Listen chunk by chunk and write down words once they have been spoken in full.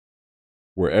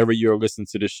Wherever you're listening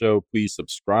to the show, please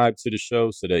subscribe to the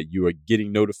show so that you are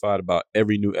getting notified about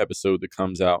every new episode that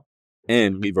comes out.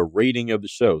 And leave a rating of the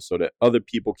show so that other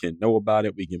people can know about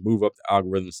it. We can move up the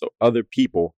algorithm so other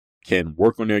people can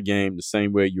work on their game the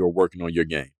same way you're working on your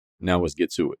game. Now let's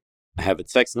get to it. I have a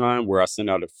text line where I send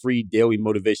out a free daily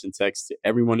motivation text to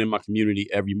everyone in my community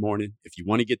every morning. If you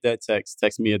want to get that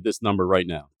text me at this number right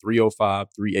now,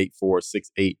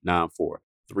 305-384-6894.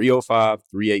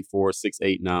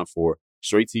 305-384-6894.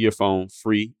 Straight to your phone,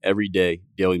 free, every day,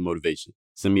 daily motivation.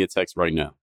 Send me a text right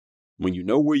now. When you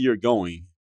know where you're going,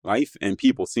 life and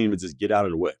people seem to just get out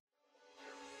of the way.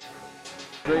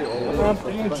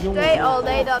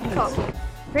 DreAllDay.com.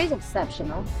 Pretty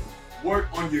exceptional. Work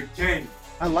on your game.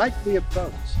 I like the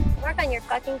approach. Work on your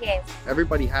fucking game.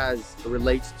 Everybody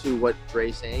relates to what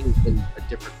Dre's saying in a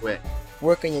different way.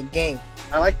 Work on your game.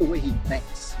 I like the way he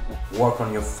thinks. Work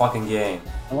on your fucking game.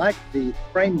 I like the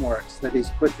frameworks that he's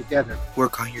put together.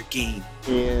 Work on your game.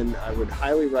 And I would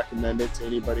highly recommend it to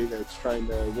anybody that's trying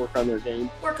to work on their game.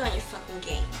 Work on your fucking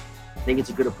game. I think it's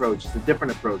a good approach. It's a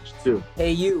different approach, too.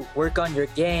 Hey, you, work on your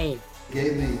game.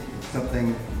 Gave me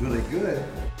something really good.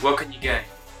 Work on your game.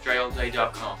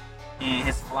 DreAllDay.com. And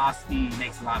his philosophy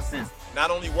makes a lot of sense.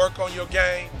 Not only work on your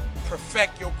game,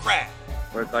 perfect your craft.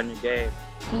 Work on your game.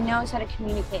 He knows how to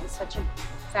communicate in such a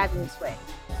fabulous way.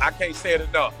 I can't say it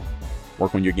enough.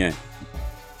 Work on your game.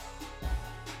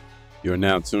 You are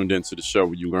now tuned into the show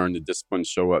where you learn the discipline to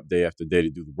show up day after day to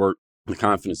do the work, the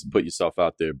confidence to put yourself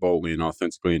out there boldly and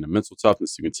authentically, and the mental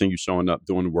toughness to continue showing up,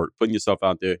 doing the work, putting yourself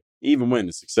out there, even when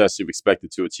the success you've expected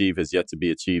to achieve has yet to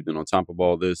be achieved. And on top of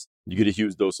all this, you get a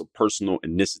huge dose of personal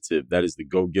initiative. That is the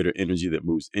go-getter energy that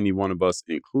moves any one of us,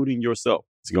 including yourself,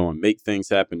 to go and make things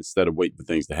happen instead of waiting for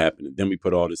things to happen. And then we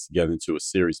put all this together into a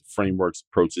series of frameworks,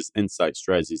 approaches, insights,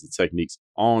 strategies, and techniques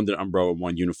all under the umbrella of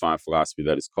one unified philosophy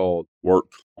that is called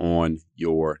Work on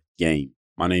Your Game.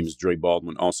 My name is Dre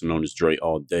Baldwin, also known as Dre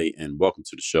All Day, and welcome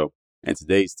to the show. And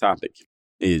today's topic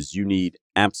is you need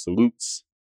absolutes,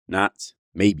 not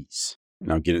maybes.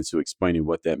 And I'll get into explaining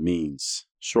what that means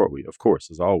shortly, of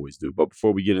course, as I always do. But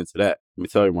before we get into that, let me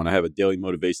tell everyone I have a daily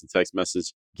motivation text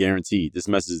message guaranteed. This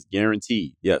message is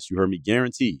guaranteed. Yes, you heard me,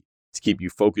 guaranteed to keep you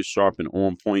focused, sharp, and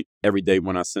on point every day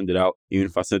when I send it out. Even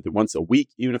if I sent it once a week,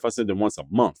 even if I sent it once a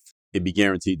month, it'd be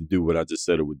guaranteed to do what I just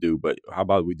said it would do. But how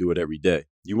about we do it every day?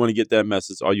 You want to get that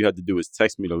message? All you have to do is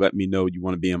text me to let me know you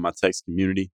want to be in my text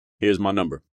community. Here's my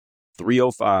number,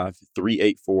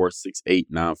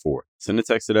 305-384-6894. Send a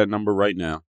text to that number right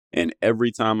now. And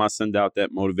every time I send out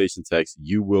that motivation text,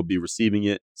 you will be receiving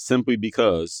it simply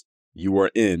because you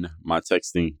are in my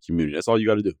texting community. That's all you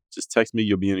got to do. Just text me.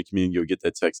 You'll be in the community. You'll get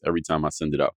that text every time I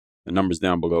send it out. The number's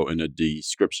down below in the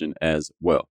description as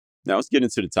well. Now let's get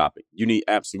into the topic. You need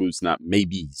absolutes, not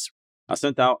maybes. I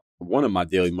sent out one of my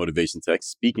daily motivation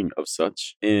texts, speaking of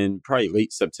such, in probably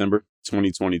late September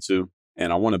 2022.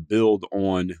 And I want to build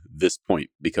on this point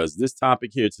because this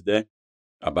topic here today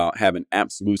about having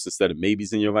absolutes instead of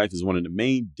maybes in your life is one of the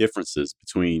main differences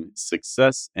between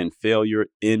success and failure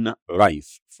in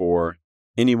life for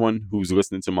anyone who's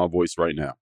listening to my voice right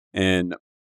now. And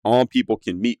all people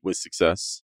can meet with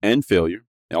success and failure.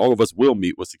 And all of us will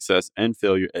meet with success and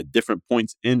failure at different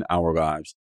points in our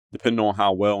lives, depending on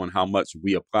how well and how much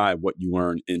we apply what you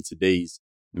learn in today's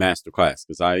masterclass.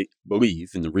 Because I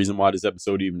believe, and the reason why this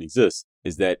episode even exists,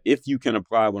 is that if you can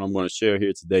apply what I'm going to share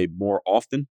here today more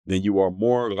often, then you are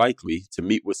more likely to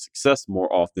meet with success more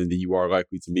often than you are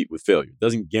likely to meet with failure. It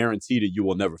doesn't guarantee that you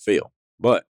will never fail.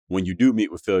 But when you do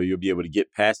meet with failure, you'll be able to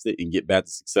get past it and get back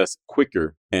to success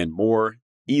quicker and more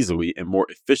easily and more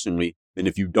efficiently than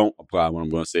if you don't apply what I'm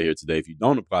going to say here today. If you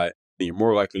don't apply it, then you're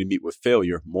more likely to meet with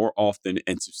failure more often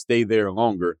and to stay there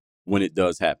longer when it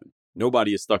does happen.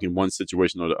 Nobody is stuck in one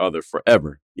situation or the other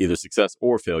forever, either success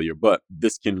or failure, but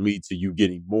this can lead to you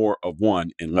getting more of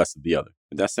one and less of the other.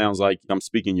 If that sounds like I'm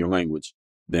speaking your language,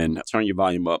 then turn your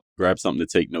volume up, grab something to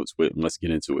take notes with, and let's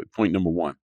get into it. Point number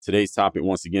one. Today's topic,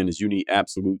 once again, is you need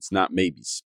absolutes, not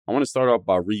maybes. I want to start off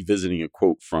by revisiting a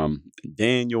quote from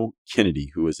Daniel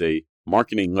Kennedy, who is a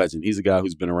marketing legend. He's a guy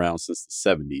who's been around since the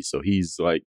 70s. So he's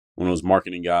like one of those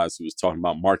marketing guys who was talking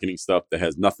about marketing stuff that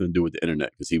has nothing to do with the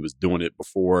internet because he was doing it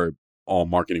before all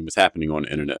marketing was happening on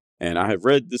the internet. And I have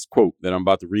read this quote that I'm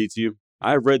about to read to you.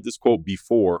 I have read this quote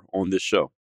before on this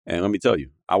show. And let me tell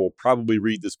you, I will probably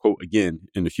read this quote again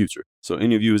in the future. So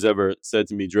any of you who's ever said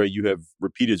to me, Dre, you have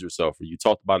repeated yourself or you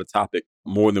talked about a topic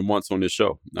more than once on this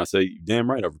show. And I say, damn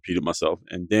right, I've repeated myself.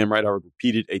 And damn right, I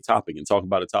repeated a topic and talked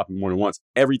about a topic more than once.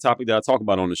 Every topic that I talk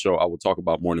about on the show, I will talk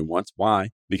about more than once.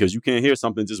 Why? Because you can't hear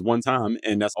something just one time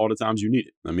and that's all the times you need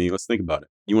it. I mean, let's think about it.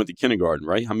 You went to kindergarten,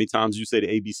 right? How many times did you say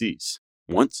the ABCs?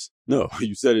 Once? No,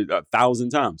 you said it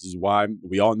 1,000 times. This is why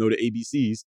we all know the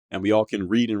ABCs and we all can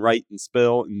read and write and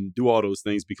spell and do all those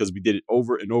things because we did it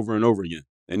over and over and over again.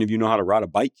 Any of you know how to ride a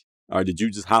bike? Or did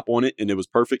you just hop on it and it was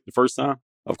perfect the first time?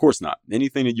 Of course not.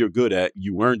 Anything that you're good at,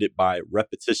 you learned it by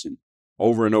repetition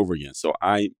over and over again. So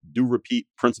I do repeat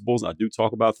principles. I do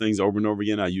talk about things over and over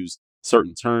again. I use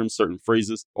certain terms, certain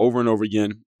phrases over and over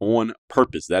again on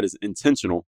purpose. That is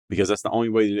intentional because that's the only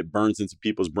way that it burns into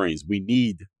people's brains. We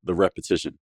need the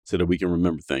repetition so that we can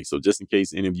remember things. So just in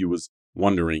case any of you was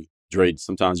wondering, Dre,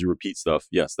 sometimes you repeat stuff.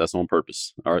 Yes, that's on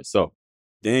purpose. All right. So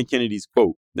Dan Kennedy's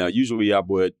quote. Now, usually I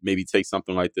would maybe take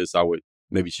something like this. I would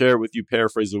maybe share it with you,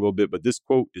 paraphrase it a little bit, but this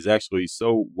quote is actually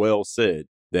so well said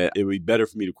that it would be better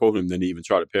for me to quote him than to even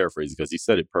try to paraphrase it because he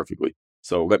said it perfectly.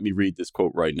 So let me read this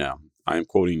quote right now. I am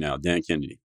quoting now Dan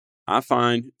Kennedy. I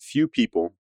find few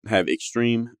people have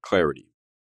extreme clarity.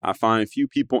 I find few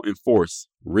people enforce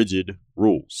rigid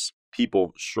rules.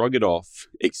 People shrug it off,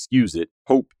 excuse it,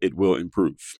 hope it will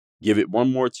improve. Give it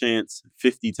one more chance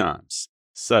 50 times.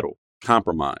 Settle,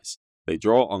 compromise. They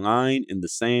draw a line in the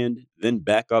sand, then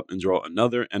back up and draw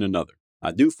another and another.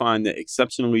 I do find that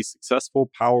exceptionally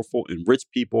successful, powerful, and rich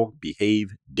people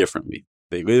behave differently.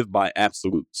 They live by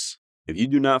absolutes. If you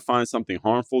do not find something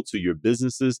harmful to your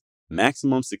business's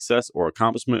maximum success or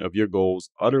accomplishment of your goals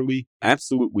utterly,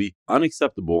 absolutely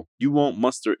unacceptable, you won't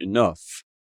muster enough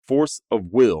force of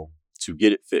will to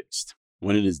get it fixed.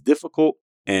 When it is difficult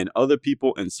and other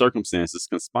people and circumstances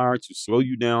conspire to slow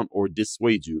you down or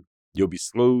dissuade you, you'll be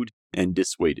slowed and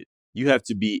dissuaded. You have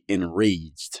to be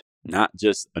enraged, not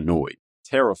just annoyed.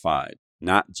 Terrified,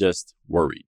 not just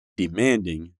worried.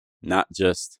 Demanding, not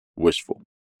just wishful.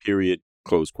 Period.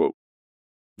 Close quote.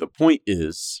 The point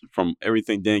is, from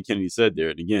everything Dan Kennedy said there,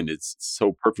 and again, it's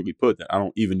so perfectly put that I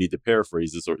don't even need to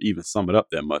paraphrase this or even sum it up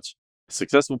that much.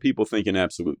 Successful people think in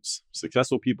absolutes.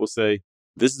 Successful people say,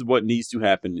 this is what needs to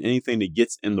happen. Anything that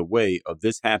gets in the way of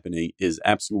this happening is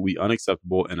absolutely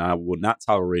unacceptable, and I will not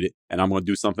tolerate it, and I'm going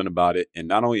to do something about it. And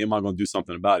not only am I going to do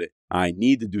something about it, I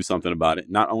need to do something about it.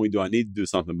 Not only do I need to do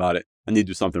something about it, I need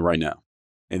to do something right now.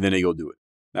 And then they go do it.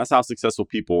 That's how successful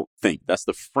people think. That's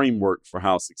the framework for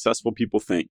how successful people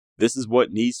think. This is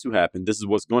what needs to happen. This is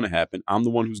what's going to happen. I'm the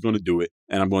one who's going to do it,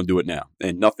 and I'm going to do it now.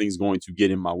 And nothing's going to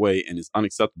get in my way, and it's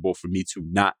unacceptable for me to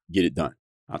not get it done.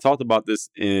 I talked about this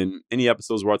in any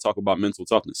episodes where I talk about mental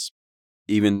toughness.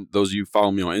 Even those of you who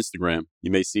follow me on Instagram, you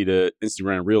may see the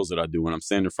Instagram reels that I do when I'm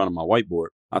standing in front of my whiteboard.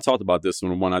 I talked about this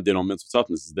when the one I did on mental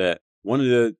toughness is that one of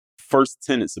the first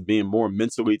tenets of being more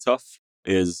mentally tough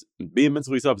is being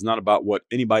mentally tough is not about what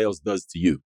anybody else does to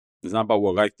you. It's not about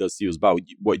what life does to you. It's about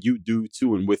what you do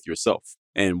to and with yourself.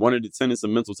 And one of the tenets of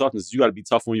mental toughness is you got to be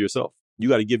tough on yourself. You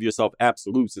got to give yourself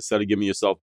absolutes instead of giving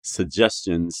yourself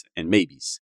suggestions and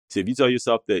maybes. So if you tell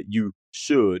yourself that you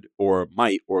should or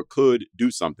might or could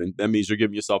do something, that means you're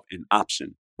giving yourself an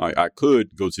option. Like, I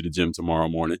could go to the gym tomorrow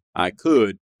morning. I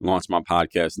could launch my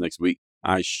podcast next week.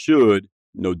 I should,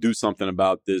 do something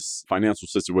about this financial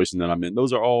situation that I'm in.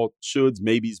 Those are all shoulds,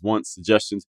 maybes, wants,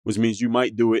 suggestions, which means you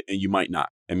might do it and you might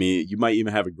not. I mean, you might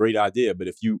even have a great idea, but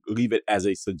if you leave it as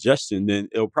a suggestion, then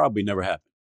it'll probably never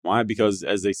happen. Why? Because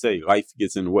as they say, life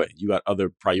gets in the way. You got other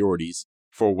priorities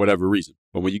for whatever reason.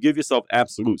 But when you give yourself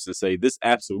absolutes and say, this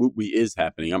absolutely is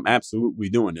happening, I'm absolutely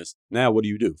doing this. Now, what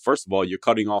do? First of all, you're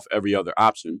cutting off every other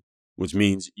option, which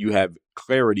means you have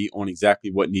clarity on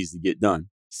exactly what needs to get done.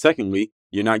 Secondly,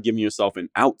 you're not giving yourself an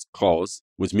out clause,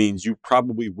 which means you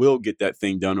probably will get that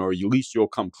thing done, or at least you'll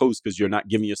come close because you're not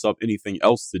giving yourself anything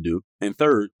else to do. And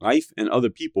third, life and other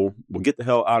people will get the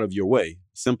hell out of your way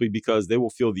simply because they will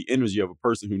feel the energy of a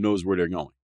person who knows where they're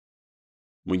going.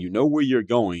 When you know where you're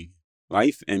going,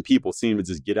 life and people seem to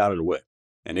just get out of the way,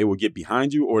 and they will get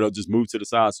behind you or they'll just move to the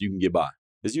side so you can get by.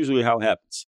 That's usually how it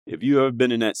happens. If you have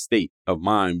been in that state of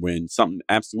mind when something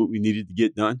absolutely needed to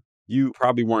get done, you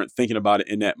probably weren't thinking about it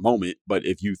in that moment. But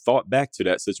if you thought back to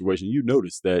that situation, you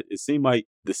noticed that it seemed like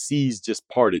the seas just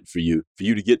parted for you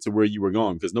to get to where you were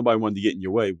going, because nobody wanted to get in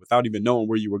your way without even knowing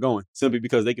where you were going, simply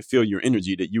because they could feel your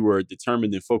energy that you were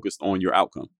determined and focused on your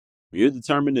outcome. When you're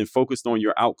determined and focused on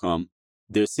your outcome,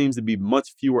 there seems to be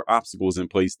much fewer obstacles in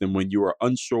place than when you are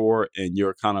unsure and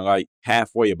you're kind of like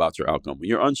halfway about your outcome. When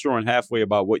you're unsure and halfway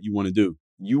about what you want to do,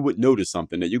 you would notice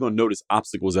something that you're going to notice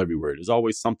obstacles everywhere. There's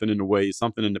always something in the way,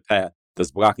 something in the path that's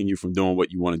blocking you from doing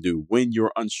what you want to do when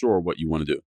you're unsure what you want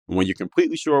to do. And when you're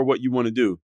completely sure what you want to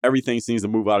do, everything seems to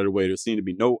move out of the way. There seem to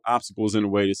be no obstacles in the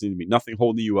way. There seems to be nothing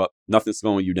holding you up, nothing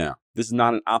slowing you down. This is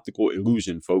not an optical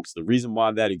illusion, folks. The reason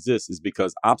why that exists is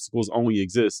because obstacles only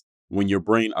exist when your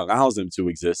brain allows them to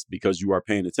exist because you are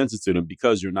paying attention to them,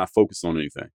 because you're not focused on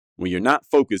anything. When you're not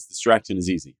focused, distraction is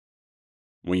easy.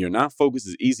 When you're not focused,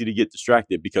 it's easy to get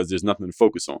distracted because there's nothing to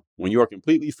focus on. When you are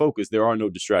completely focused, there are no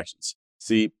distractions.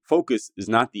 See, focus is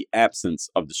not the absence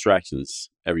of distractions,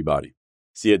 everybody.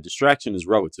 See, a distraction is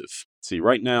relative. See,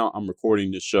 right now I'm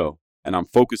recording this show and I'm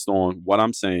focused on what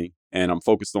I'm saying, and I'm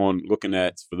focused on looking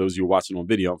at, for those of you watching on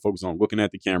video, I'm focused on looking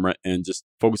at the camera and just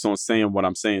focused on saying what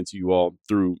I'm saying to you all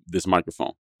through this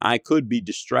microphone. I could be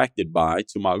distracted by,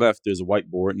 to my left, there's a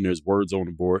whiteboard and there's words on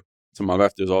the board. To my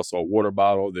left, there's also a water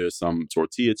bottle. There's some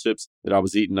tortilla chips that I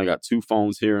was eating. I got 2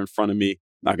 phones here in front of me.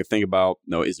 I can think about,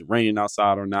 is it raining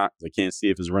outside or not? I can't see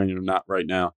if it's raining or not right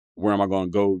now. Where am I going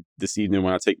to go this evening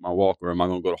when I take my walk? Or am I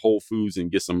going to go to Whole Foods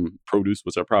and get some produce,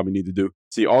 which I probably need to do?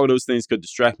 See, all of those things could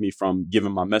distract me from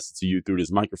giving my message to you through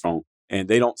this microphone. And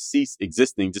they don't cease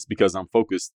existing just because I'm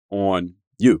focused on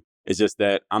you. It's just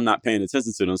that I'm not paying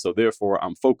attention to them. So therefore,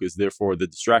 I'm focused. Therefore, the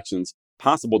distractions,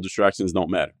 possible distractions, don't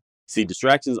matter. See,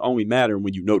 distractions only matter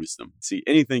when you notice them. See,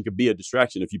 anything could be a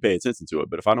distraction if you pay attention to it.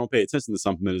 But if I don't pay attention to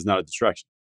something, then it's not a distraction.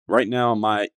 Right now,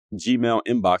 my Gmail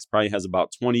inbox probably has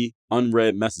about 20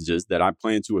 unread messages that I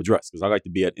plan to address because I like to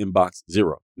be at inbox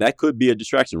 0. That could be a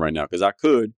distraction right now because I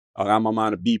could allow my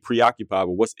mind to be preoccupied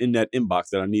with what's in that inbox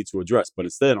that I need to address. But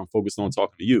instead, I'm focused on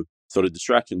talking to you. So the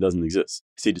distraction doesn't exist.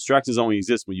 See, distractions only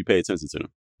exist when you pay attention to them.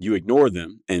 You ignore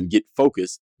them and get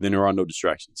focused, then there are no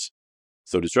distractions.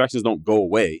 So distractions don't go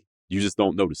away. You just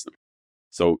don't notice them.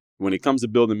 So when it comes to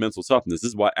building mental toughness, this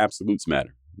is why absolutes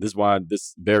matter. This is why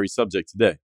this very subject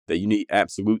today, that you need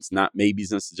absolutes, not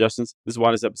maybes and suggestions. This is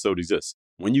why this episode exists.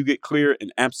 When you get clear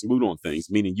and absolute on things,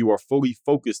 meaning you are fully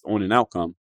focused on an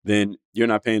outcome, then you're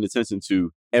not paying attention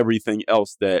to everything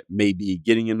else that may be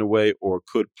getting in the way or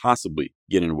could possibly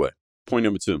get in the way. Point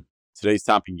number 2. Today's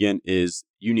topic again is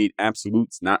you need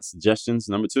absolutes, not suggestions.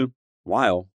 Number 2,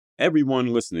 while everyone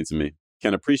listening to me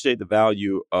can appreciate the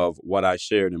value of what I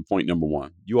shared in point number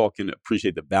 1. You all can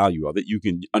appreciate the value of it. You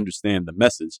can understand the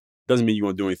message. Doesn't mean you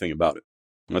want to do anything about it.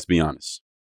 Let's be honest.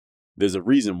 There's a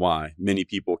reason why many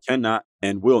people cannot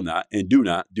and will not and do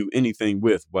not do anything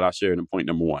with what I shared in point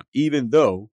number 1. Even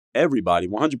though everybody,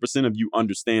 100% of you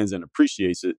understands and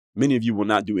appreciates it, many of you will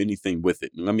not do anything with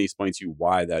it. And let me explain to you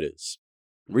why that is.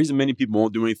 The reason many people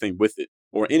won't do anything with it,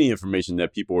 or any information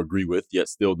that people agree with, yet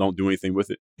still don't do anything with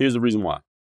it, here's the reason why.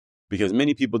 Because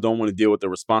many people don't want to deal with the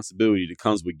responsibility that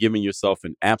comes with giving yourself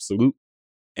an absolute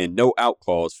and no out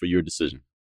clause for your decision.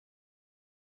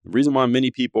 The reason why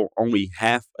many people only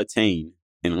half attain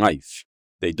in life,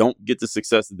 they don't get the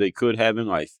success that they could have in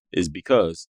life, is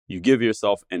because you give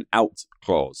yourself an out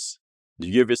clause.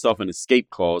 You give yourself an escape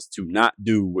clause to not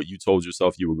do what you told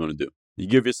yourself you were going to do. You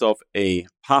give yourself a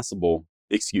possible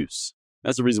excuse.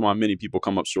 That's the reason why many people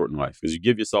come up short in life, because you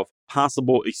give yourself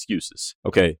possible excuses.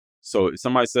 Okay, so if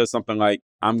somebody says something like,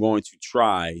 I'm going to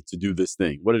try to do this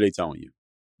thing, what are they telling you?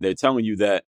 They're telling you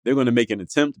that they're going to make an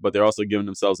attempt, but they're also giving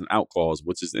themselves an out clause,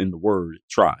 which is in the word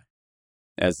try.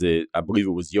 I believe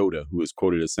it was Yoda who is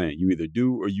quoted as saying, you either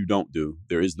do or you don't do.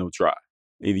 There is no try.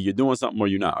 Either you're doing something or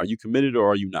you're not. Are you committed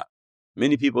or are you not?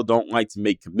 Many people don't like to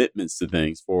make commitments to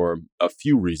things for a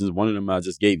few reasons. One of them I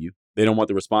just gave you. They don't want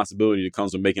the responsibility that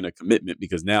comes with making a commitment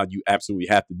because now you absolutely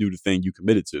have to do the thing you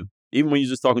committed to. Even when you're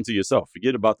just talking to yourself,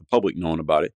 forget about the public knowing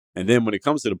about it. And then when it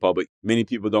comes to the public, many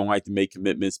people don't like to make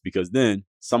commitments because then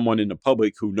someone in the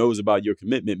public who knows about your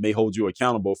commitment may hold you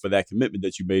accountable for that commitment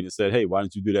that you made and said, hey, why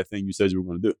didn't you do that thing you said you were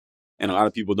going to do? And a lot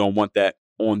of people don't want that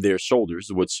on their shoulders,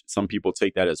 which some people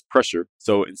take that as pressure.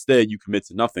 So instead, you commit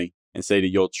to nothing and say that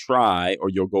you'll try or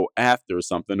you'll go after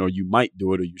something or you might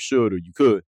do it or you should or you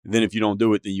could. And then if you don't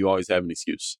do it, then you always have an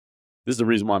excuse. This is the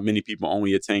reason why many people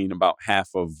only attain about half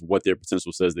of what their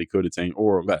potential says they could attain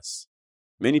or less.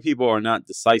 Many people are not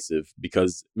decisive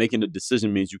because making a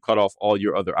decision means you cut off all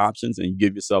your other options and you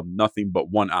give yourself nothing but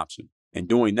one option. And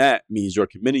doing that means you're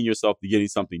committing yourself to getting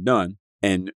something done.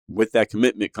 And with that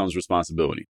commitment comes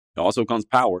responsibility. It also comes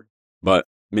power, but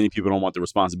many people don't want the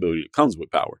responsibility that comes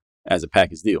with power as a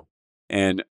package deal.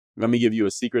 And let me give you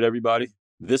a secret, everybody.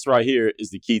 This right here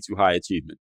is the key to high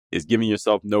achievement. Is giving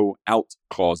yourself no out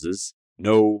clauses,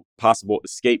 no possible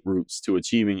escape routes to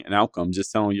achieving an outcome,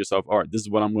 just telling yourself, all right, this is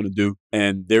what I'm going to do,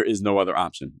 and there is no other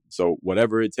option. So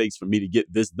whatever it takes for me to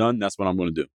get this done, that's what I'm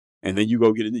going to do. And then you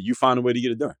go get it, you find a way to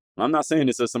get it done. I'm not saying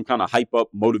this as some kind of hype up,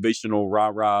 motivational,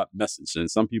 rah-rah message.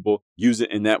 And some people use it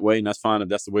in that way, and that's fine if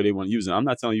that's the way they want to use it. I'm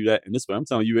not telling you that in this way. I'm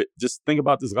telling you it. Just think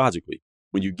about this logically.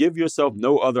 When you give yourself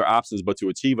no other options but to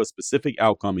achieve a specific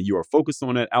outcome and you are focused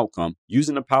on that outcome,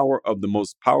 using the power of the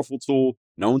most powerful tool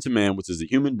known to man, which is the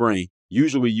human brain,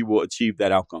 usually you will achieve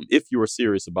that outcome if you are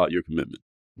serious about your commitment.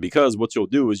 Because what you'll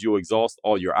do is you'll exhaust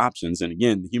all your options. And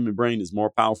again, the human brain is more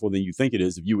powerful than you think it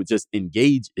is. If you would just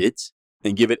engage it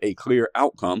and give it a clear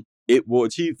outcome, it will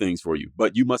achieve things for you.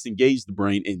 But you must engage the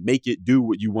brain and make it do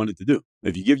what you want it to do.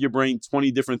 If you give your brain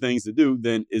 20 different things to do,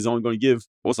 then it's only going to give,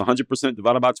 what's 100%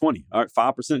 divided by 20? All right,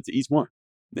 5% to each one.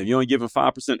 If you're only giving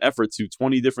 5% effort to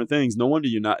 20 different things, no wonder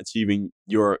you're not achieving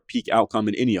your peak outcome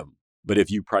in any of them. But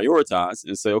if you prioritize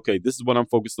and say, okay, this is what I'm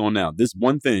focused on now, this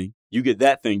one thing, you get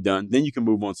that thing done, then you can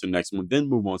move on to the next one, then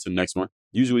move on to the next one.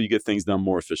 Usually you get things done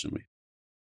more efficiently.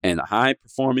 And high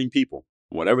performing people,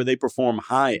 whatever they perform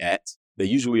high at, they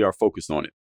usually are focused on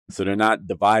it. So they're not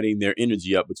dividing their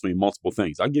energy up between multiple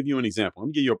things. I'll give you an example. Let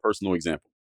me give you a personal example.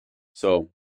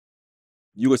 So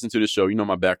you listen to this show, you know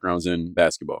my background's in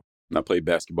basketball. And I played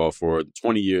basketball for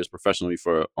 20 years professionally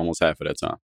for almost half of that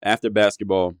time. After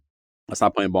basketball, I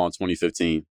stopped playing ball in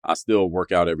 2015. I still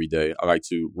work out every day. I like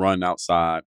to run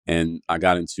outside. And I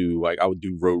got into, I would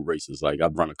do road races. I'd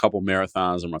run a couple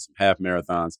marathons and run some half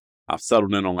marathons. I've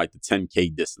settled in on the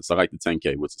 10K distance. I like the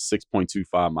 10K, which is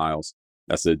 6.25 miles.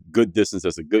 That's a good distance.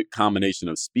 That's a good combination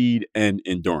of speed and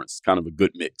endurance, kind of a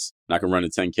good mix. And I can run a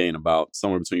 10K in about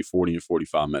somewhere between 40 and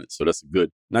 45 minutes. So that's a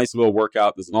good, nice little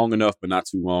workout that's long enough, but not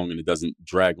too long, and it doesn't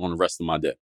drag on the rest of my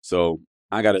day. So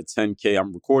I got a 10K.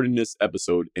 I'm recording this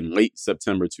episode in late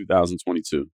September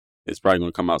 2022. It's probably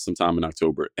going to come out sometime in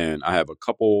October. And I have a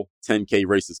couple 10K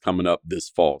races coming up this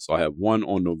fall. So I have one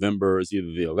on November, it's either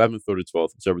the 11th or the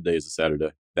 12th, whichever day is a Saturday.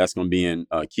 That's going to be in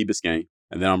Key Biscayne.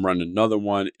 And then I'm running another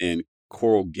one in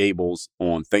Coral Gables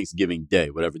on Thanksgiving Day,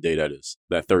 whatever day that is,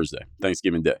 that Thursday,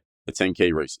 Thanksgiving Day, the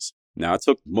 10K races. Now, I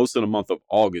took most of the month of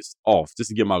August off just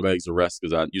to give my legs a rest,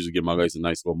 because I usually give my legs a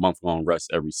nice little month-long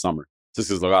rest every summer, just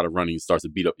because a lot of running starts to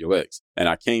beat up your legs. And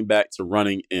I came back to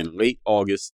running in late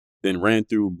August, then ran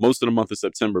through most of the month of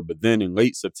September. But then in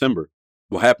late September,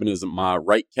 what happened is my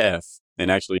right calf, and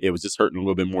actually it was just hurting a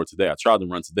little bit more today. I tried to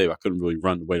run today, but I couldn't really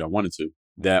run the way I wanted to.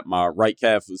 That my right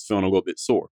calf was feeling a little bit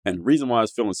sore. And the reason why I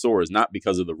was feeling sore is not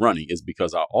because of the running, it's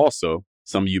because I also,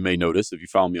 some of you may notice, if you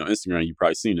follow me on Instagram, you've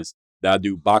probably seen this, that I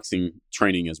do boxing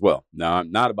training as well. Now,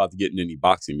 I'm not about to get in any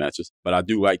boxing matches, but I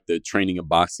do like the training of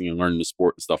boxing and learning the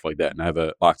sport and stuff like that. And I have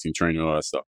a boxing trainer and all that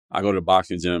stuff. I go to the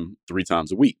boxing gym 3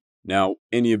 times a week. Now,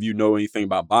 any of you know anything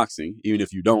about boxing, even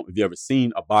if you don't, if you ever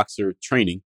seen a boxer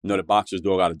training, you know that boxers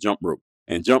do a lot of jump rope.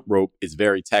 And jump rope is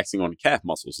very taxing on the calf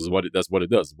muscles. That's what it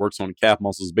does. It works on the calf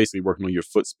muscles, basically working on your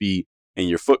foot speed and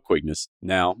your foot quickness.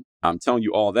 Now, I'm telling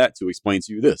you all that to explain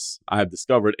to you this. I have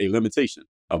discovered a limitation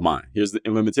of mine. Here's the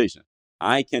limitation.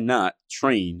 I cannot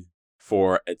train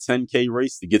for a 10K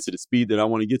race to get to the speed that I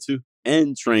want to get to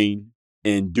and train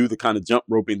and do the kind of jump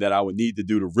roping that I would need to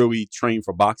do to really train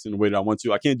for boxing the way that I want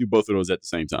to. I can't do both of those at the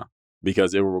same time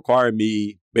because it will require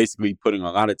me basically putting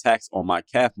a lot of tax on my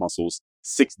calf muscles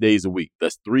 6 days a week.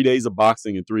 That's 3 days of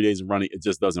boxing and 3 days of running. It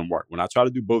just doesn't work. When I try to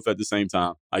do both at the same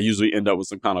time, I usually end up with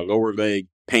some kind of lower leg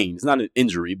pain. It's not an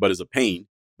injury, but it's a pain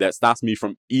that stops me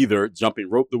from either jumping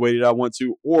rope the way that I want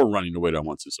to or running the way that I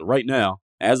want to. So right now,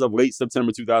 as of late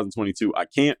September 2022, I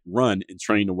can't run and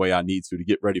train the way I need to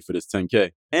get ready for this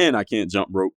 10K. And I can't jump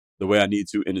rope the way I need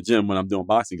to in the gym when I'm doing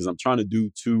boxing because I'm trying to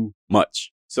do too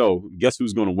much. So guess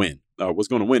who's going to win? What's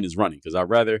going to win is running because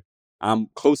I'm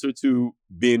closer to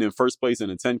being in first place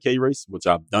in a 10K race, which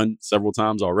I've done several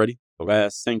times already. The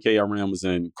last 10K I ran was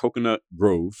in Coconut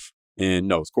Grove. And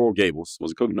no, it's Coral Gables.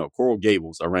 Coral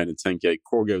Gables. I ran in 10K.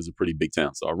 Coral Gables is a pretty big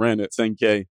town. So I ran at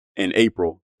 10K in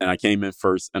April and I came in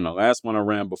first. And the last one I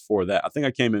ran before that, I think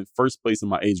I came in first place in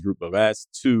my age group. The last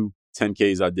 2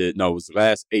 10Ks I did, no, it was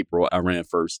last April I ran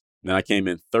first. Then I came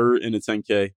in third in the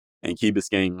 10K in Key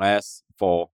Biscayne last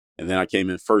fall. And then I came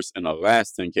in first in the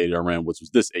last 10K that I ran, which was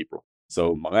this April.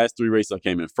 So my last 3 races, I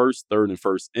came in first, third, and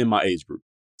first in my age group.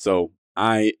 So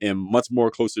I am much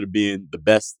more closer to being the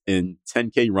best in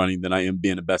 10K running than I am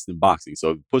being the best in boxing.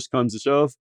 So if push comes to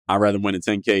shove, I'd rather win a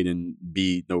 10K than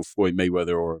be no Floyd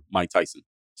Mayweather or Mike Tyson.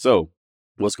 So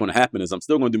what's going to happen is I'm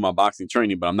still going to do my boxing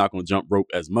training, but I'm not going to jump rope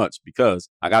as much because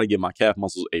I got to give my calf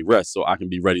muscles a rest so I can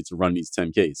be ready to run these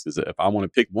 10Ks. Because if I want to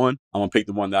pick one, I'm going to pick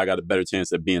the one that I got a better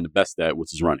chance at being the best at,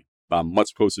 which is running. But I'm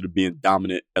much closer to being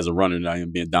dominant as a runner than I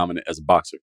am being dominant as a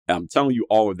boxer. And I'm telling you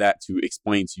all of that to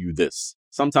explain to you this.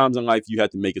 Sometimes in life, you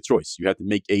have to make a choice. You have to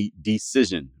make a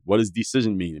decision. What does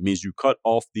decision mean? It means you cut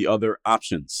off the other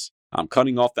options. I'm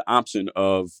cutting off the option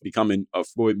of becoming a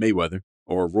Floyd Mayweather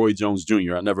or Roy Jones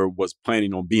Jr. I never was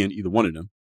planning on being either one of them,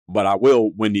 but I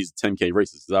will win these 10K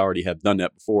races because I already have done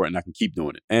that before and I can keep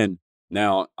doing it. And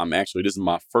now this is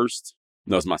my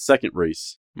second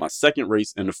race. My second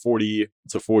race in the 40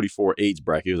 to 44 age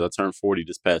bracket because I turned 40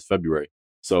 this past February.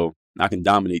 So I can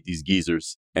dominate these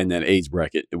geezers in that age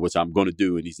bracket, which I'm going to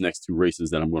do in these next 2 races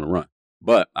that I'm going to run.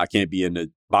 But I can't be in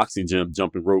the boxing gym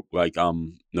jumping rope like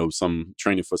some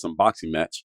training for some boxing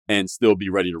match and still be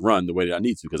ready to run the way that I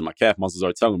need to because my calf muscles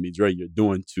are telling me, Dre, you're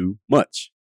doing too much.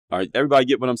 All right, everybody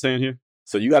get what I'm saying here?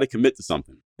 So you got to commit to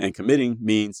something. And committing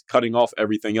means cutting off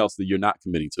everything else that you're not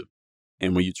committing to.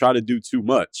 And when you try to do too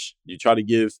much, you try to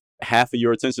give half of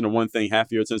your attention to one thing, half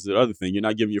of your attention to the other thing. You're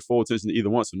not giving your full attention to either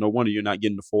one. So no wonder you're not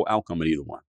getting the full outcome of either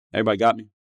one. Everybody got me?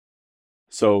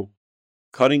 So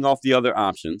cutting off the other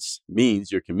options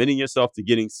means you're committing yourself to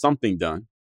getting something done.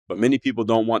 But many people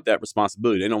don't want that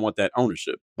responsibility. They don't want that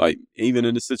ownership. Like even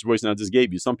in the situation I just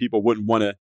gave you, some people wouldn't want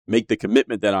to make the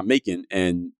commitment that I'm making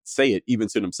and say it even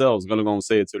to themselves. I'm going to go and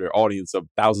say it to their audience of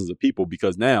thousands of people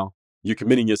because now you're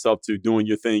committing yourself to doing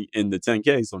your thing in the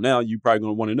 10K. So now you're probably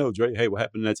going to want to know, Dre, hey, what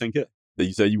happened in that 10K that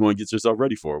you said you want to get yourself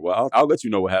ready for? Well, I'll let you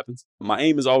know what happens. My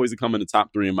aim is always to come in the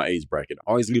top 3 in my age bracket.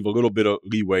 I always leave a little bit of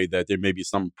leeway that there may be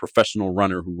some professional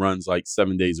runner who runs like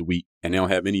 7 days a week and they don't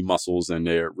have any muscles and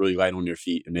they're really light on their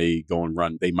feet and they go and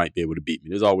run. They might be able to beat me.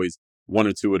 There's always 1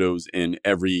 or 2 of those in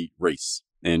every race.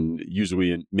 And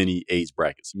usually in many age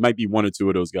brackets. It might be 1 or 2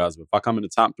 of those guys, but if I come in the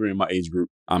top 3 in my age group,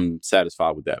 I'm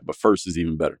satisfied with that. But first is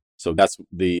even better. So that's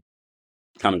the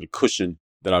kind of the cushion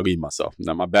that I leave myself.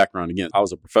 Now, my background, again, I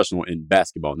was a professional in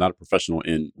basketball, not a professional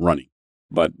in running.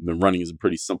 But the running is a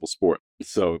pretty simple sport.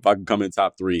 So if I can come in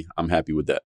top 3, I'm happy with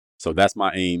that. So that's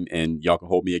my aim, and y'all can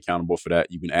hold me accountable for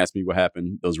that. You can ask me what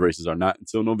happened. Those races are not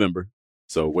until November.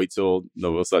 So wait till,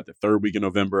 it's like the 3rd week of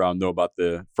November. I'll know about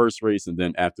the first race, and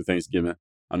then after Thanksgiving,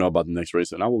 I know about the next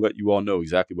race, and I will let you all know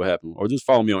exactly what happened. Or just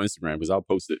follow me on Instagram because I'll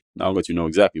post it. And I'll let you know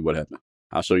exactly what happened.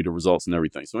 I'll show you the results and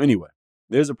everything. So anyway,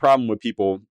 there's a problem with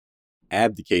people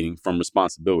abdicating from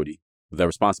responsibility. The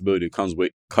responsibility that comes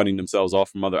with cutting themselves off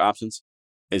from other options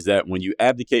is that when you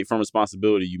abdicate from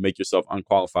responsibility, you make yourself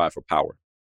unqualified for power.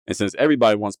 And since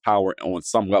everybody wants power on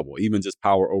some level, even just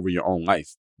power over your own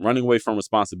life, running away from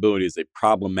responsibility is a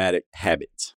problematic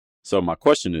habit. So my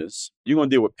question is, you're going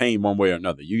to deal with pain one way or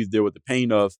another. You deal with the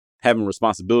pain of having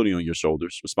responsibility on your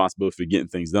shoulders, responsibility for getting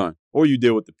things done, or you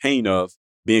deal with the pain of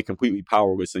being completely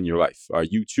powerless in your life. Or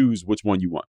you choose which one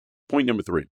you want. Point number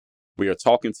 3, we are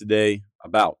talking today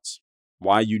about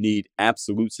why you need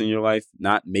absolutes in your life,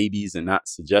 not maybes and not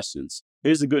suggestions.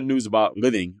 Here's the good news about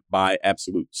living by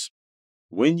absolutes.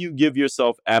 When you give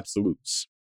yourself absolutes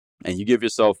and you give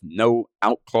yourself no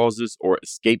out clauses or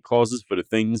escape clauses for the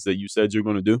things that you said you're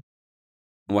going to do,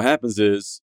 what happens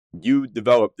is you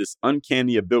develop this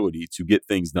uncanny ability to get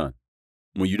things done.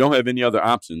 When you don't have any other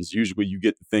options, usually you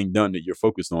get the thing done that you're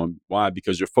focused on. Why?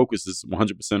 Because your focus is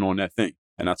 100% on that thing.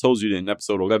 And I told you in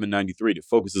episode 1193, that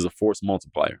focus is a force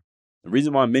multiplier. The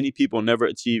reason why many people never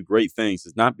achieve great things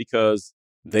is not because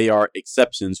they are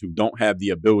exceptions who don't have the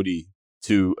ability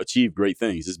to achieve great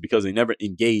things. It's because they never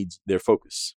engage their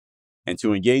focus. And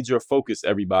to engage your focus,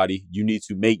 everybody, you need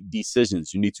to make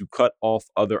decisions. You need to cut off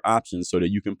other options so that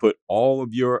you can put all of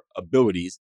your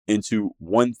abilities into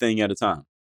one thing at a time.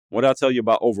 What did I tell you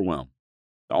about overwhelm?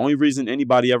 The only reason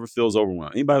anybody ever feels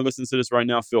overwhelmed. Anybody listening to this right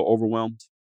now feel overwhelmed?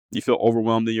 You feel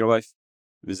overwhelmed in your life?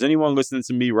 If there's anyone listening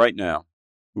to me right now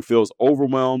who feels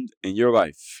overwhelmed in your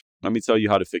life, let me tell you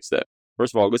how to fix that.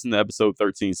 First of all, listen to episode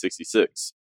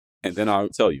 1366, and then I'll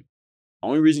tell you.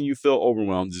 Only reason you feel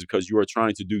overwhelmed is because you are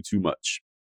trying to do too much.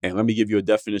 And let me give you a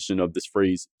definition of this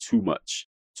phrase, too much.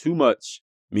 Too much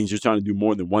means you're trying to do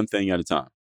more than one thing at a time.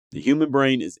 The human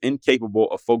brain is incapable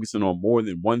of focusing on more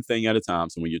than one thing at a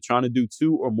time. So when you're trying to do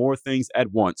 2 or more things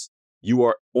at once, you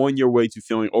are on your way to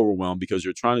feeling overwhelmed because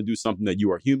you're trying to do something that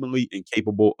you are humanly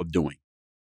incapable of doing.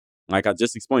 Like I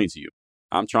just explained to you,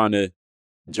 I'm trying to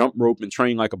jump rope and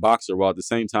train like a boxer while at the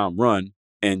same time run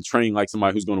and train like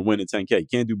somebody who's going to win in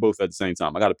 10K. Can't do both at the same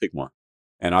time. I got to pick one.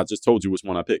 And I just told you which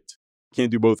one I picked.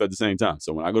 Can't do both at the same time.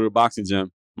 So when I go to the boxing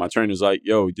gym, my trainer's like,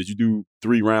 yo, did you do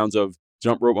 3 rounds of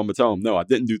jump rope? I'm going to tell him, no, I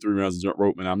didn't do 3 rounds of jump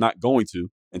rope, and I'm not going to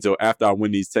until after I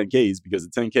win these 10Ks because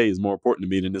the 10K is more important to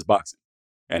me than this boxing.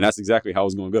 And that's exactly how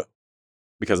it's going to go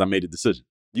because I made a decision.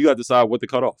 You got to decide what to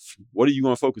cut off. What are you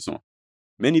going to focus on?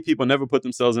 Many people never put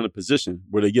themselves in a position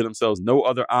where they give themselves no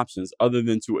other options other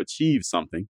than to achieve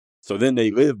something. So then they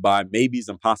live by maybes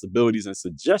and possibilities and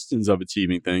suggestions of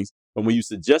achieving things. But when you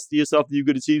suggest to yourself that you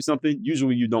could achieve something,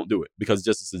 usually you don't do it because it's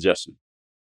just a suggestion.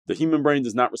 The human brain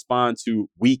does not respond to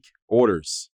weak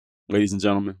orders, ladies and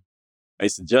gentlemen. A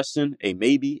suggestion, a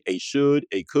maybe, a should,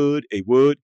 a could, a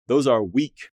would, those are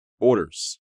weak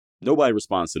orders. Nobody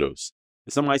responds to those.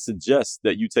 If somebody suggests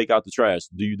that you take out the trash,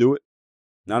 do you do it?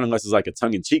 Not unless it's like a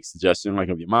tongue-in-cheek suggestion. Like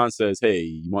if your mom says, hey,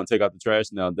 you want to take out the trash?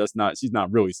 No, she's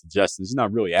not really suggesting. She's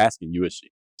not really asking you, is she?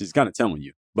 She's kind of telling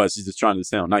you, but she's just trying to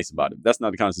sound nice about it. That's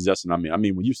not the kind of suggestion I mean. I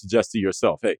mean, when you suggest to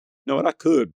yourself, hey, you know what, I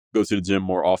could go to the gym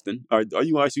more often. Are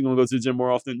you actually going to go to the gym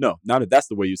more often? No, not if that's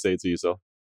the way you say it to yourself.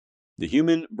 The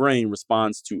human brain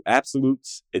responds to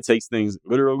absolutes. It takes things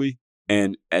literally.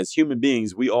 And as human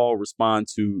beings, we all respond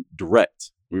to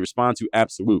direct. We respond to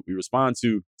absolute. We respond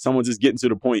to someone just getting to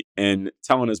the point and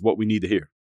telling us what we need to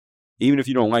hear. Even if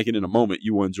you don't like it in a moment,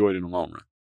 you will enjoy it in the long run.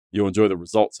 You'll enjoy the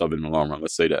results of it in the long run.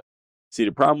 Let's say that. See,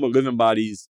 the problem with living by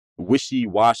these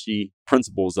wishy-washy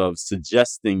principles of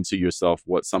suggesting to yourself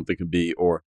what something could be,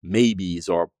 or maybes,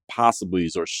 or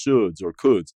possiblies, or shoulds, or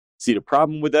coulds. See, the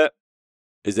problem with that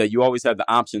is that you always have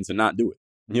the option to not do it.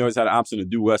 You always have the option to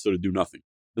do less or to do nothing.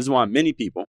 This is why many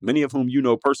people, many of whom you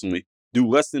know personally, do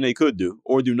less than they could do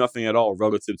or do nothing at all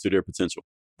relative to their potential.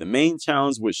 The main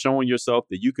challenge with showing yourself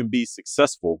that you can be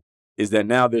successful is that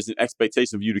now there's an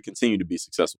expectation of you to continue to be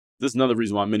successful. This is another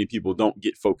reason why many people don't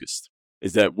get focused,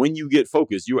 is that when you get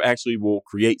focused, you actually will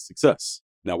create success.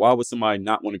 Now, why would somebody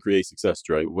not want to create success,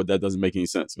 Dre? Well, that doesn't make any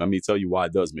sense. Let me tell you why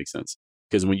it does make sense.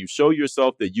 Because when you show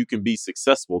yourself that you can be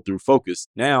successful through focus,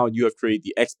 now you have created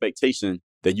the expectation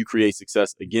that you create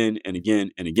success again and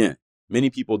again and again. Many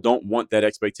people don't want that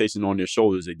expectation on their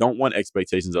shoulders. They don't want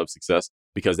expectations of success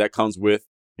because that comes with,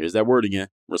 here's that word again,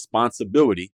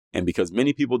 responsibility. And because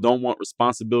many people don't want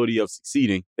responsibility of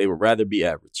succeeding, they would rather be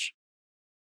average.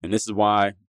 And this is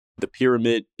why the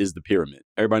pyramid is the pyramid.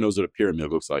 Everybody knows what a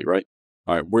pyramid looks like, right?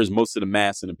 All right, where's most of the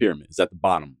mass in the pyramid? It's at the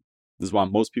bottom. This is why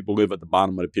most people live at the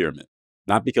bottom of the pyramid.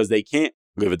 Not because they can't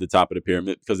live at the top of the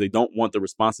pyramid, because they don't want the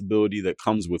responsibility that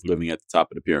comes with living at the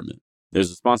top of the pyramid. There's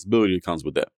responsibility that comes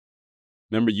with that.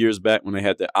 Remember years back when they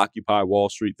had the Occupy Wall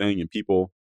Street thing and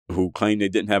people who claimed they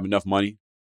didn't have enough money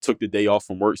took the day off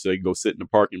from work so they could go sit in the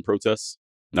park and protest?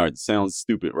 Now, it sounds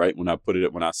stupid, right? When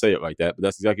I say it like that, but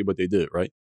that's exactly what they did,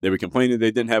 right? They were complaining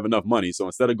they didn't have enough money. So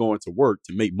instead of going to work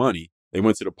to make money, they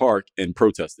went to the park and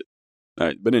protested. All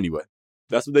right. But anyway,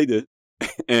 that's what they did.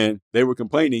 And they were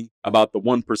complaining about the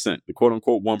 1%, the quote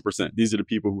unquote 1%. These are the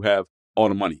people who have all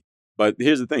the money. But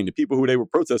here's the thing. The people who they were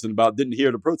protesting about didn't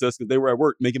hear the protest because they were at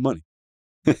work making money.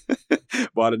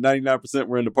 While the 99%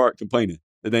 were in the park complaining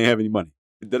that they didn't have any money.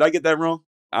 Did I get that wrong?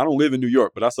 I don't live in New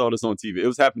York, but I saw this on TV. It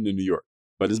was happening in New York,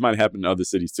 but this might happen in other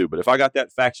cities too. But if I got that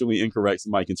factually incorrect,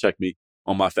 somebody can check me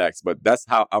on my facts. But that's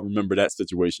how I remember that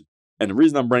situation. And the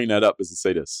reason I'm bringing that up is to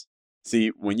say this. See,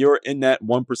 when you're in that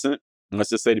 1%, and let's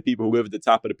just say the people who live at the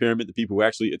top of the pyramid, the people who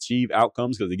actually achieve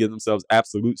outcomes because they give themselves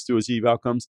absolutes to achieve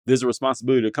outcomes, there's a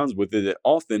responsibility that comes with it that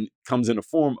often comes in the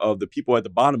form of the people at the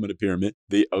bottom of the pyramid,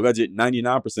 the alleged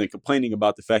 99% complaining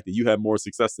about the fact that you have more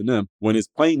success than them, when it's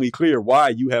plainly clear why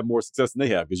you have more success than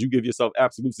they have, because you give yourself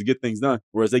absolutes to get things done,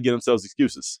 whereas they give themselves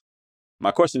excuses.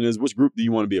 My question is, which group do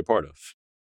you want to be a part of?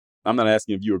 I'm not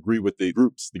asking if you agree with the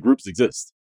groups. The groups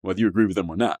exist, whether you agree with them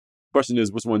or not. The question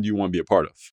is, which one do you want to be a part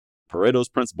of? Pareto's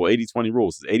principle, 80-20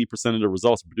 rules, is 80% of the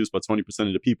results are produced by 20%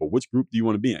 of the people. Which group do you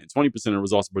want to be in? 20% of the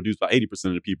results are produced by 80%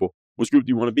 of the people. Which group do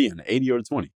you want to be in, the 80 or the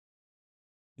 20?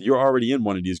 You're already in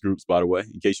one of these groups, by the way,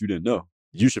 in case you didn't know.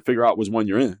 You should figure out which one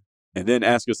you're in and then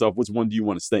ask yourself, which one do you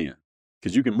want to stay in?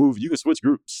 Because you can move, you can switch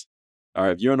groups. All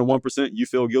right, if you're in the 1%, you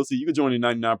feel guilty, you can join the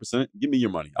 99%. Give me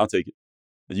your money. I'll take it.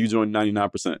 And you join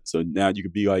 99%. So now you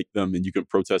can be like them and you can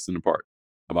protest in the park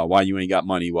about why you ain't got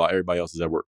money while everybody else is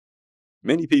at work.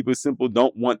 Many people simply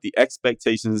don't want the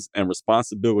expectations and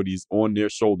responsibilities on their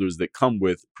shoulders that come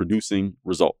with producing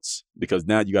results, because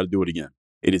now you got to do it again.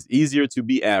 It is easier to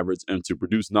be average and to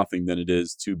produce nothing than it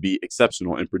is to be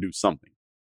exceptional and produce something.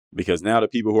 Because now the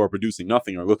people who are producing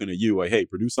nothing are looking at you like, hey,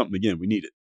 produce something again. We need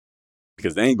it.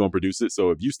 Because they ain't going to produce it.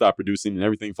 So if you stop producing, then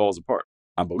everything falls apart.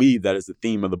 I believe that is the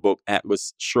theme of the book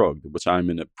Atlas Shrugged, which I'm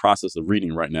in the process of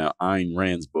reading right now, Ayn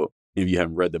Rand's book. If you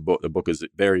haven't read the book is a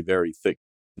very, very thick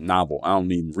novel. I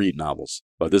don't even read novels,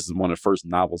 but this is one of the first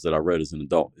novels that I read as an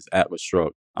adult. It's Atlas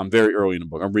Shrugged. I'm very early in the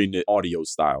book. I'm reading it audio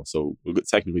style, so we're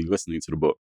technically listening to the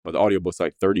book. But the audiobook's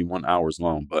like 31 hours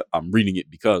long, but I'm reading it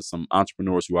because some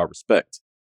entrepreneurs who I respect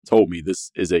told me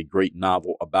this is a great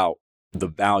novel about the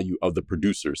value of the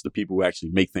producers, the people who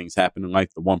actually make things happen in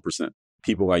life, the 1%,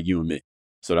 people like you and me.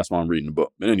 So that's why I'm reading the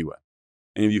book. But anyway,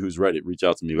 any of you who's read it, reach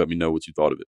out to me. Let me know what you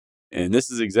thought of it. And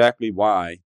this is exactly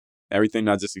why everything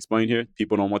I just explained here,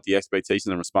 people don't want the expectations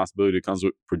and responsibility that comes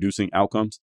with producing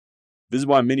outcomes. This is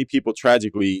why many people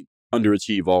tragically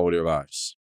underachieve all of their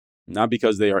lives. Not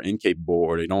because they are incapable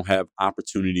or they don't have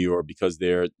opportunity or because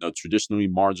they're traditionally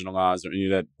marginalized or any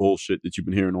of that bullshit that you've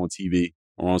been hearing on TV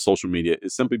or on social media.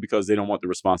 It's simply because they don't want the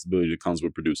responsibility that comes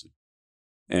with producing.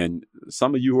 And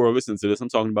some of you who are listening to this, I'm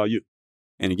talking about you.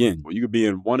 And again, you could be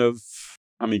in one of,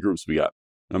 how many groups we got?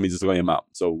 Let me just lay them out.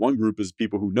 So one group is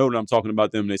people who know that I'm talking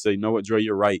about them. And they say, no, what, Dre,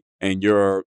 you're right. And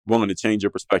you're willing to change your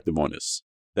perspective on this.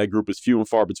 That group is few and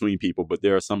far between people, but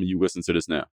there are some of you listening to this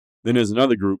now. Then there's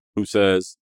another group who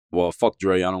says, well, fuck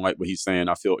Dre. I don't like what he's saying.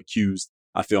 I feel accused.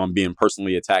 I feel I'm being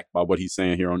personally attacked by what he's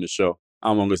saying here on this show. I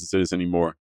don't want to listen to this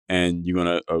anymore. And you're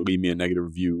going to leave me a negative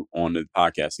review on the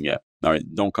podcasting app. All right,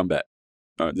 don't come back.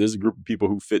 There's a group of people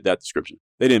who fit that description.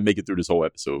 They didn't make it through this whole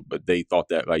episode, but they thought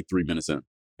that like 3 minutes in.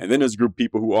 And then there's a group of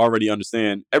people who already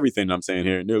understand everything I'm saying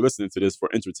here, and they're listening to this for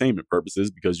entertainment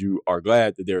purposes because you are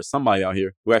glad that there's somebody out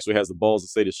here who actually has the balls to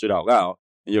say this shit out loud.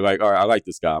 And you're like, all right, I like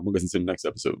this guy. I'm going to listen to the next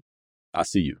episode. I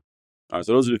see you. All right,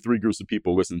 so those are the 3 groups of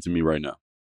people listening to me right now.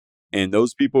 And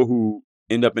those people who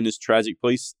end up in this tragic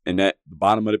place and at the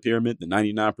bottom of the pyramid, the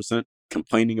 99%,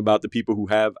 complaining about the people who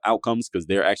have outcomes because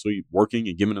they're actually working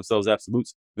and giving themselves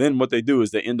absolutes, then what they do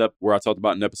is they end up where I talked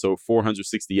about in episode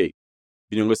 468. If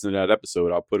you didn't listen to that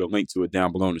episode, I'll put a link to it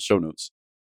down below in the show notes.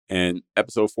 And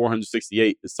episode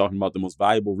 468 is talking about the most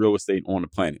valuable real estate on the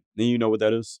planet. Then you know what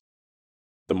that is?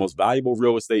 The most valuable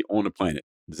real estate on the planet.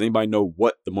 Does anybody know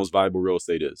what the most valuable real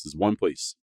estate is? It's one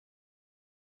place.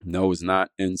 No, it's not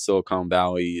in Silicon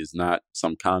Valley. It's not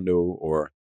some condo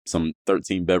or some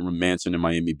 13-bedroom mansion in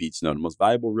Miami Beach. No, the most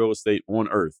valuable real estate on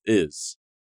earth is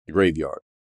the graveyard.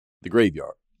 The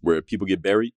graveyard, where people get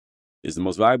buried, is the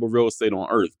most valuable real estate on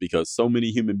earth because so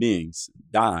many human beings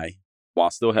die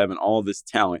while still having all this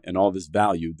talent and all this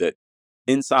value that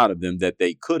inside of them that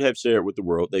they could have shared with the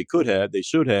world. They could have, they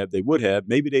should have, they would have,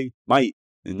 maybe they might.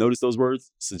 And notice those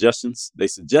words, suggestions. They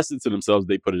suggested to themselves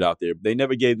they put it out there. But they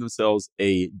never gave themselves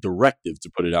a directive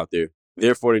to put it out there.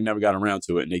 Therefore, they never got around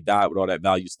to it. And they died with all that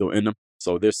value still in them.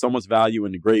 So there's so much value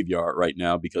in the graveyard right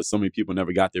now because so many people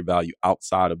never got their value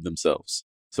outside of themselves.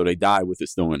 So they die with it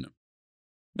still in them.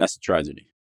 That's a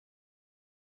tragedy.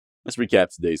 Let's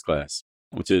recap today's class,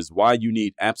 which is why you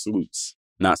need absolutes,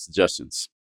 not suggestions.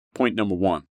 Point number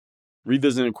 1.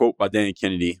 Revisiting a quote by Dan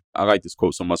Kennedy. I like this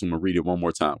quote so much, I'm going to read it one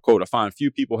more time. Quote, I find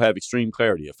few people have extreme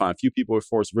clarity. I find few people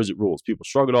enforce rigid rules. People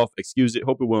shrug it off, excuse it,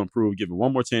 hope it will improve, give it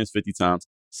one more chance 50 times,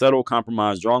 settle,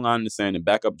 compromise, draw a line in the sand, and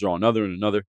back up, draw another and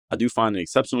another. I do find that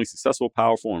exceptionally successful,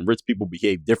 powerful, and rich people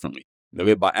behave differently. They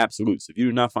live by absolutes. If you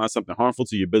do not find something harmful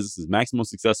to your business's maximum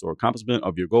success or accomplishment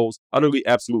of your goals utterly,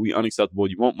 absolutely unacceptable,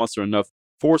 you won't muster enough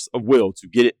force of will to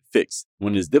get it fixed.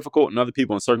 When it is difficult and other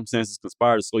people and circumstances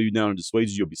conspire to slow you down and dissuade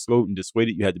you, you'll be slowed and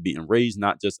dissuaded. You had to be enraged,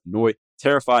 not just annoyed,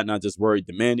 terrified, not just worried,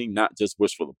 demanding, not just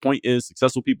wishful. The point is,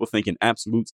 successful people think in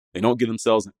absolutes. They don't give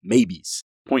themselves maybes.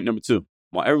 Point number 2.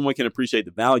 While everyone can appreciate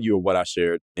the value of what I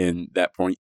shared in that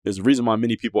point, there's a reason why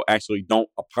many people actually don't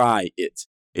apply it.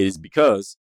 It is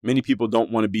because many people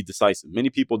don't want to be decisive. Many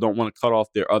people don't want to cut off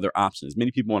their other options. Many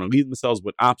people want to leave themselves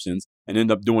with options and end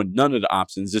up doing none of the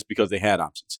options just because they had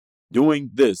options.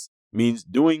 Doing this means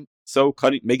making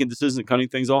decisions and cutting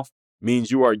things off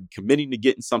means you are committing to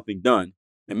getting something done.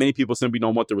 And many people simply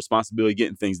don't want the responsibility of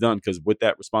getting things done because with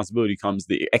that responsibility comes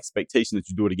the expectation that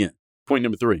you do it again. Point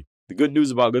number 3. The good news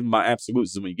about living by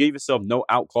absolutes is when you give yourself no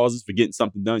out clauses for getting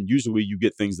something done, usually you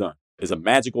get things done. It's a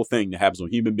magical thing that happens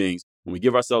with human beings. When we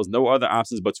give ourselves no other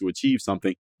options but to achieve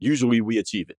something, usually we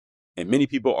achieve it. And many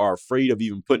people are afraid of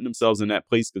even putting themselves in that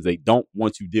place because they don't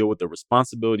want to deal with the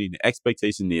responsibility and the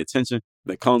expectation, the attention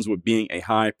that comes with being a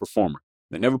high performer.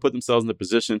 They never put themselves in a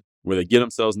position where they give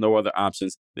themselves no other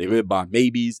options. They live by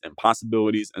maybes and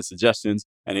possibilities and suggestions,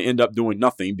 and they end up doing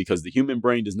nothing because the human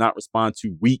brain does not respond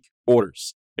to weak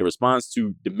orders. It responds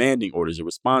to demanding orders. It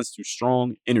responds to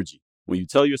strong energy. When you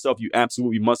tell yourself you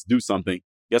absolutely must do something,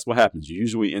 guess what happens? You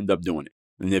usually end up doing it.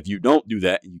 And if you don't do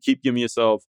that and you keep giving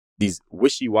yourself these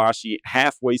wishy-washy,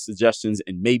 halfway suggestions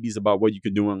and maybes about what you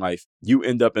can do in life, you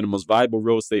end up in the most valuable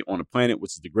real estate on the planet,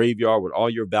 which is the graveyard with all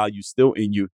your values still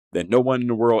in you that no one in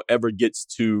the world ever gets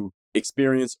to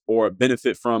experience or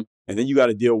benefit from. And then you got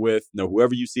to deal with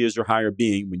whoever you see as your higher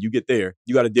being. When you get there,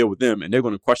 you got to deal with them and they're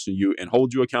going to question you and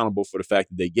hold you accountable for the fact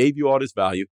that they gave you all this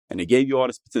value and they gave you all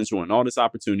this potential and all this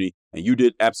opportunity and you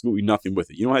did absolutely nothing with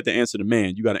it. You don't have to answer to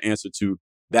man. You got to answer to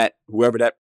that, whoever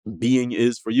that being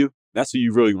is for you. That's who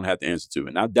you really going to have to answer to.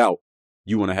 And I doubt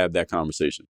you want to have that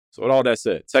conversation. So with all that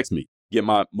said, text me. Get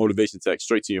my motivation text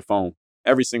straight to your phone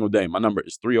every single day. My number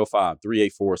is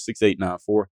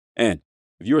 305-384-6894. And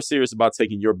if you're serious about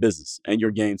taking your business and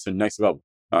your game to the next level,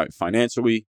 all right,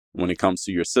 financially, when it comes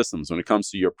to your systems, when it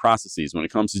comes to your processes, when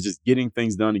it comes to just getting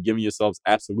things done and giving yourselves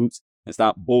absolutes and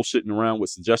stop bullshitting around with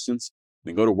suggestions,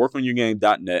 then go to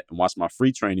workonyourgame.net and watch my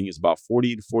free training. It's about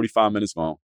 40 to 45 minutes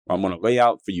long. I'm going to lay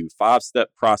out for you a 5-step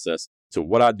process to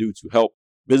what I do to help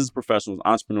business professionals,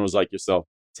 entrepreneurs like yourself,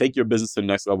 take your business to the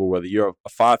next level. Whether you're a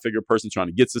 5-figure person trying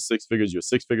to get to 6 figures, you're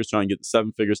 6 figures trying to get to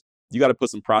 7 figures, you got to put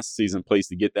some processes in place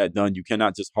to get that done. You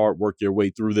cannot just hard work your way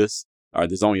through this. All right,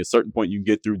 there's only a certain point you can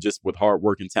get through just with hard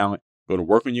work and talent. Go to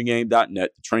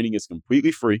workonyourgame.net. The training is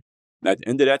completely free. And at the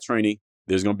end of that training,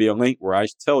 there's going to be a link where I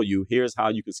tell you, here's how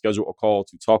you can schedule a call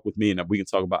to talk with me, and we can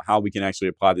talk about how we can actually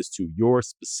apply this to your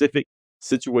specific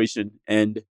situation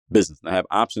and business. And I have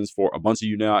options for a bunch of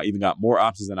you now. I even got more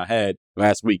options than I had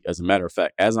last week, as a matter of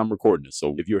fact, as I'm recording this.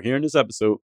 So if you're hearing this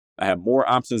episode, I have more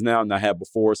options now than I had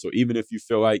before. So even if you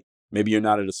feel like maybe you're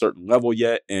not at a certain level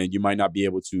yet and you might not be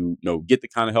able to, get the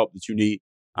kind of help that you need,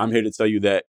 I'm here to tell you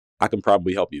that I can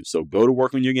probably help you. So go to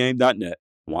workonyourgame.net.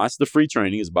 Watch the free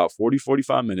training. It's about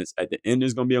 45 minutes. At the end,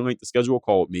 there's going to be a link to schedule a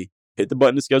call with me. Hit the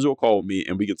button to schedule a call with me,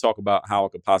 and we can talk about how I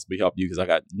could possibly help you, because I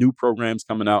got new programs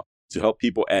coming out to help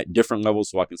people at different levels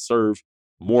so I can serve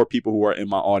more people who are in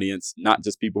my audience, not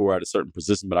just people who are at a certain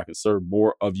position, but I can serve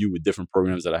more of you with different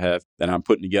programs that I have that I'm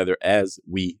putting together as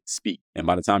we speak. And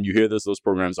by the time you hear this, those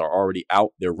programs are already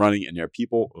out. They're running, and there are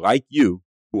people like you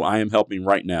who I am helping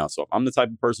right now. So if I'm the type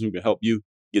of person who can help you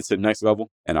get to the next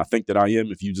level, and I think that I am,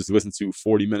 if you just listen to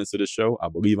 40 minutes of this show, I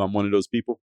believe I'm one of those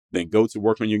people, then go to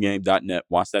workonyourgame.net,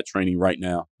 watch that training right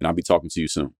now, and I'll be talking to you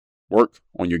soon. Work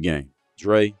on your game.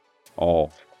 Dre,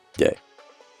 all day.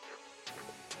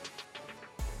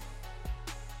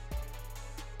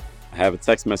 I have a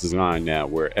text message line now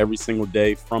where every single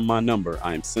day from my number,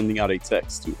 I am sending out a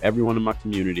text to everyone in my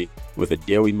community with a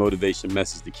daily motivation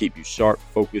message to keep you sharp,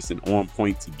 focused, and on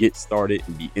point to get started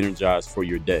and be energized for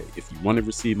your day. If you want to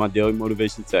receive my daily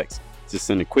motivation text, just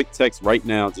send a quick text right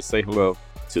now to say hello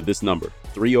to this number,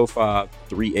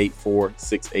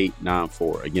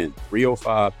 305-384-6894. Again,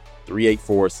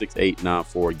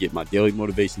 305-384-6894. Get my daily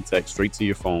motivation text straight to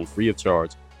your phone, free of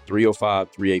charge,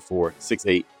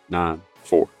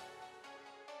 305-384-6894.